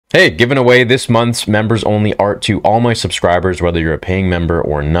Hey, giving away this month's members only art to all my subscribers, whether you're a paying member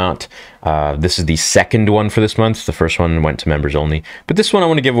or not. This is the second one for this month. The first one went to members only, but this one I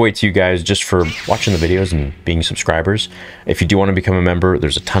want to give away to you guys just for watching the videos and being subscribers. If you do want to become a member,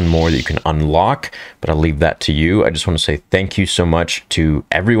 there's a ton more that you can unlock, but I'll leave that to you. I just want to say thank you so much to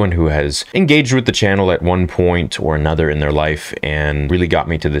everyone who has engaged with the channel at one point or another in their life and really got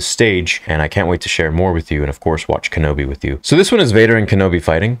me to this stage, and I can't wait to share more with you and of course watch Kenobi with you. So this one is Vader and Kenobi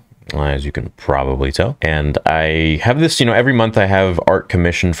fighting, as you can probably tell. And I have this, every month I have art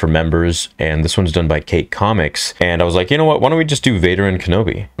commissioned for members, and this one's done by Kate Comics. And I was like, you know what, why don't we just do Vader and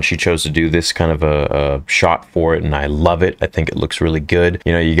Kenobi? And she chose to do this kind of a shot for it, and I love it. I think it looks really good.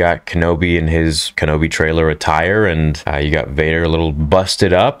 You got Kenobi in his Kenobi trailer attire, and you got Vader a little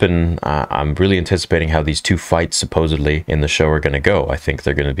busted up, and I'm really anticipating how these two fights supposedly in the show are going to go. I think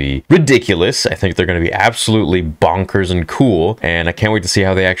they're going to be ridiculous. I think they're going to be absolutely bonkers and cool, and I can't wait to see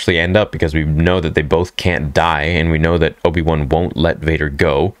how they actually end up, because we know that they both can't die, and we know that Obi-Wan won't let Vader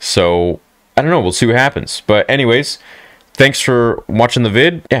go. So I don't know, we'll see what happens. But anyways, thanks for watching the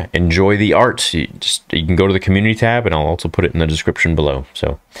vid. Yeah, enjoy the art. You can go to the community tab, and I'll also put it in the description below.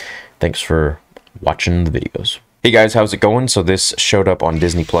 So thanks for watching the videos. Hey guys, how's it going? So this showed up on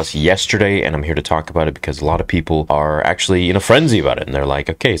Disney Plus yesterday, and I'm here to talk about it because a lot of people are actually in a frenzy about it, and they're like,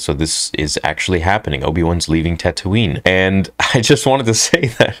 okay, so this is actually happening. Obi-Wan's leaving Tatooine. And I just wanted to say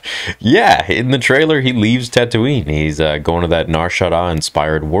that, yeah, in the trailer, he leaves Tatooine. He's going to that Nar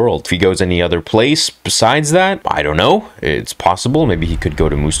Shaddaa-inspired world. If he goes any other place besides that, I don't know. It's possible. Maybe he could go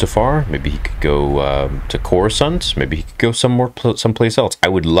to Mustafar. Maybe he could go to Coruscant. Maybe he could go someplace else. I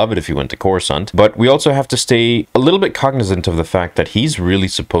would love it if he went to Coruscant. But we also have to stay a little bit cognizant of the fact that he's really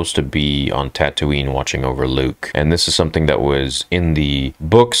supposed to be on Tatooine watching over Luke. And this is something that was in the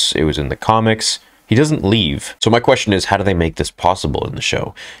books, it was in the comics. He doesn't leave. So my question is, how do they make this possible in the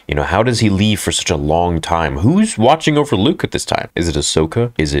show? How does he leave for such a long time? Who's watching over Luke at this time? Is it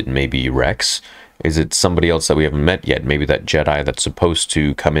Ahsoka? Is it maybe Rex? Is it somebody else that we haven't met yet? Maybe that Jedi that's supposed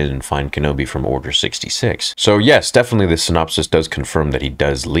to come in and find Kenobi from Order 66. So yes, definitely the synopsis does confirm that he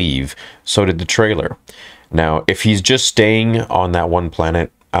does leave. So did the trailer. Now, if he's just staying on that one planet,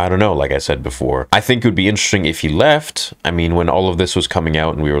 I don't know, like I said before. I think it would be interesting if he left. I mean, when all of this was coming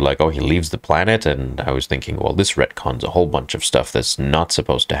out and we were like, oh, he leaves the planet, and I was thinking, well, this retcons a whole bunch of stuff that's not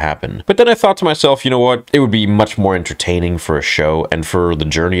supposed to happen. But then I thought to myself, you know what? It would be much more entertaining for a show and for the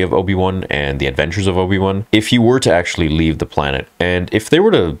journey of Obi-Wan and the adventures of Obi-Wan if he were to actually leave the planet. And if they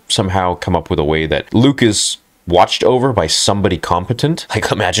were to somehow come up with a way that Luke is watched over by somebody competent, like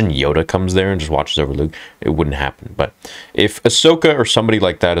imagine Yoda comes there and just watches over Luke, it wouldn't happen. But if Ahsoka or somebody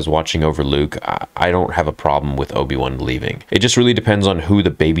like that is watching over Luke, I don't have a problem with Obi-Wan leaving. It just really depends on who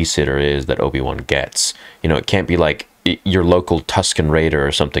the babysitter is that Obi-Wan gets. It can't be like your local Tusken Raider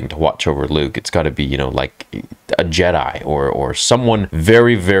or something to watch over Luke. It's got to be, like a Jedi or someone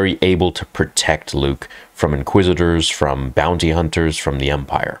very, very able to protect Luke from Inquisitors, from bounty hunters, from the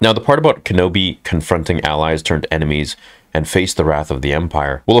Empire. Now, the part about Kenobi confronting allies turned enemies and face the wrath of the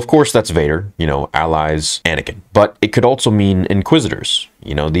Empire, well, of course, that's Vader, allies, Anakin. But it could also mean Inquisitors.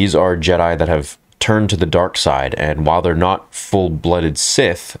 These are Jedi that have turned to the dark side, and while they're not full-blooded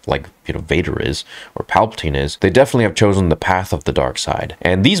Sith, like, Vader is, or Palpatine is, they definitely have chosen the path of the dark side.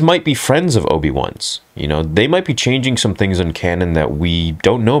 And these might be friends of Obi-Wan's. They might be changing some things in canon that we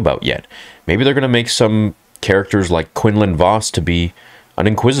don't know about yet. Maybe they're going to make some characters like Quinlan Vos to be an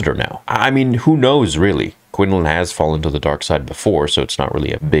Inquisitor now. I mean, who knows, really? Quinlan has fallen to the dark side before, so it's not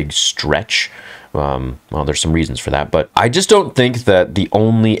really a big stretch. Well, there's some reasons for that, but I just don't think that the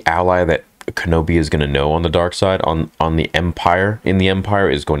only ally that Kenobi is going to know on the dark side, on the Empire, in the Empire,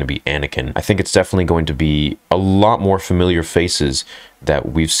 is going to be Anakin. I think it's definitely going to be a lot more familiar faces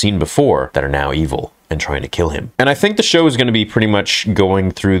that we've seen before that are now evil and trying to kill him. And I think the show is going to be pretty much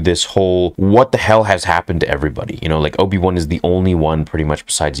going through this whole, what the hell has happened to everybody? Like Obi-Wan is the only one pretty much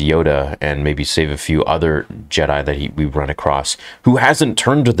besides Yoda and maybe save a few other Jedi that we run across who hasn't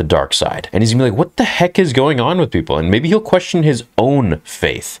turned to the dark side. And he's gonna be like, what the heck is going on with people? And maybe he'll question his own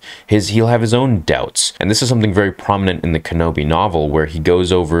faith. He'll have his own doubts. And this is something very prominent in the Kenobi novel, where he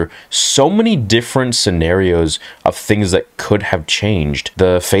goes over so many different scenarios of things that could have changed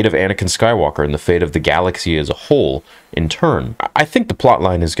the fate of Anakin Skywalker and the fate of the galaxy as a whole in turn. I think the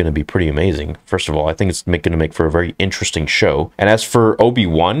plotline is going to be pretty amazing. First of all, I think it's going to make for a very interesting show. And as for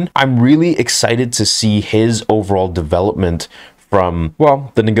Obi-Wan, I'm really excited to see his overall development from,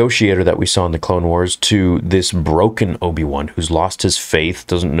 well, the negotiator that we saw in the Clone Wars to this broken Obi-Wan who's lost his faith,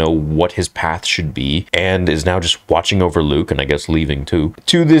 doesn't know what his path should be, and is now just watching over Luke, and I guess leaving too,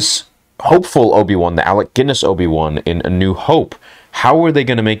 to this hopeful Obi-Wan, the Alec Guinness Obi-Wan in A New Hope, how are they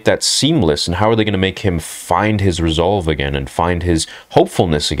going to make that seamless, and how are they going to make him find his resolve again and find his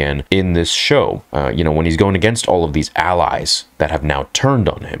hopefulness again in this show? You know, when he's going against all of these allies that have now turned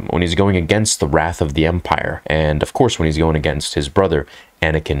on him, when he's going against the wrath of the Empire, and of course when he's going against his brother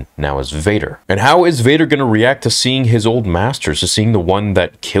Anakin, now as Vader. And how is Vader going to react to seeing his old masters, to seeing the one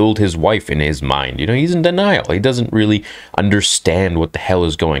that killed his wife in his mind? You know, he's in denial. He doesn't really understand what the hell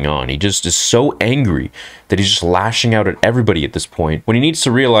is going on. He just is so angry that he's just lashing out at everybody at this point, when he needs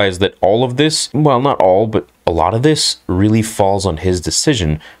to realize that all of this, well, not all, but a lot of this really falls on his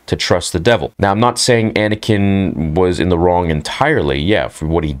decision to trust the devil. Now, I'm not saying Anakin was in the wrong entirely, yeah, for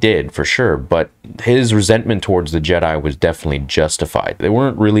what he did, for sure, but his resentment towards the Jedi was definitely justified. They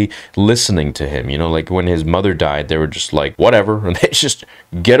weren't really listening to him, you know, like when his mother died, they were just like, whatever, and they just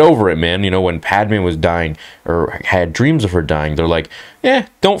get over it, man. You know, when Padme was dying, or had dreams of her dying, they're like, yeah,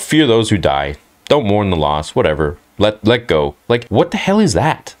 don't fear those who die. Don't mourn the loss, whatever. Let go. Like, what the hell is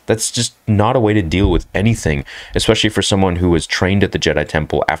that? That's just not a way to deal with anything, especially for someone who was trained at the Jedi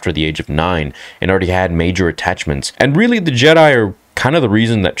Temple after the age of 9 and already had major attachments. And really, the Jedi are kind of the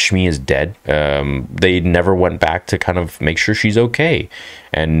reason that Shmi is dead. They never went back to kind of make sure she's okay,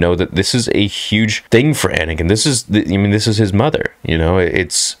 and know that this is a huge thing for Anakin. This is, I mean, this is his mother. You know,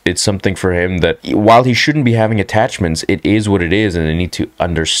 it's something for him that, while he shouldn't be having attachments, it is what it is, and they need to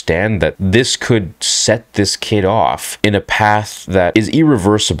understand that this could set this kid off in a path that is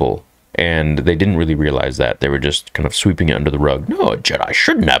irreversible. And they didn't really realize that. They were just kind of sweeping it under the rug. No, a Jedi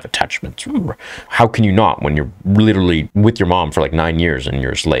shouldn't have attachments. How can you not, when you're literally with your mom for like 9 years and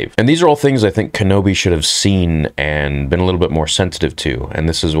you're a slave? And these are all things I think Kenobi should have seen and been a little bit more sensitive to. And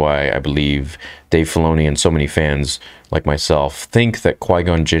this is why I believe Dave Filoni and so many fans like myself think that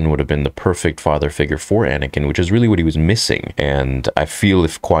Qui-Gon Jinn would have been the perfect father figure for Anakin, which is really what he was missing. And I feel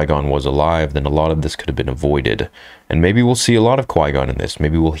if Qui-Gon was alive, then a lot of this could have been avoided. And maybe we'll see a lot of Qui-Gon in this.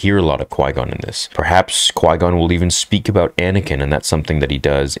 Maybe we'll hear a lot of Qui-Gon in this. Perhaps Qui-Gon will even speak about Anakin, and that's something that he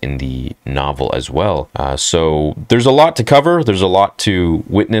does in the novel as well. So there's a lot to cover. There's a lot to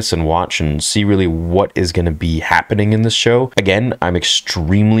witness and watch and see really what is going to be happening in this show. Again, I'm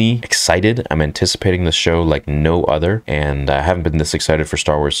extremely excited. I'm anticipating this show like no other, and I haven't been this excited for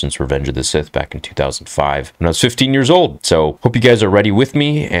Star Wars since Revenge of the Sith back in 2005 when I was 15 years old. So hope you guys are ready with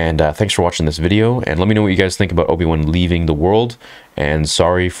me, and thanks for watching this video, and let me know what you guys think about Obi-Wan leaving the world. And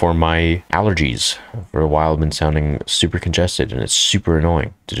sorry for my allergies. For a while I've been sounding super congested, and it's super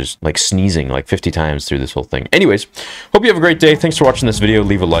annoying to just like sneezing like 50 times through this whole thing. Anyways, hope you have a great day. Thanks for watching this video.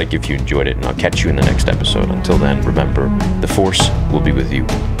 Leave a like if you enjoyed it, and I'll catch you in the next episode. Until then, remember, the Force will be with you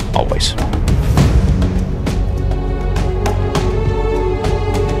always.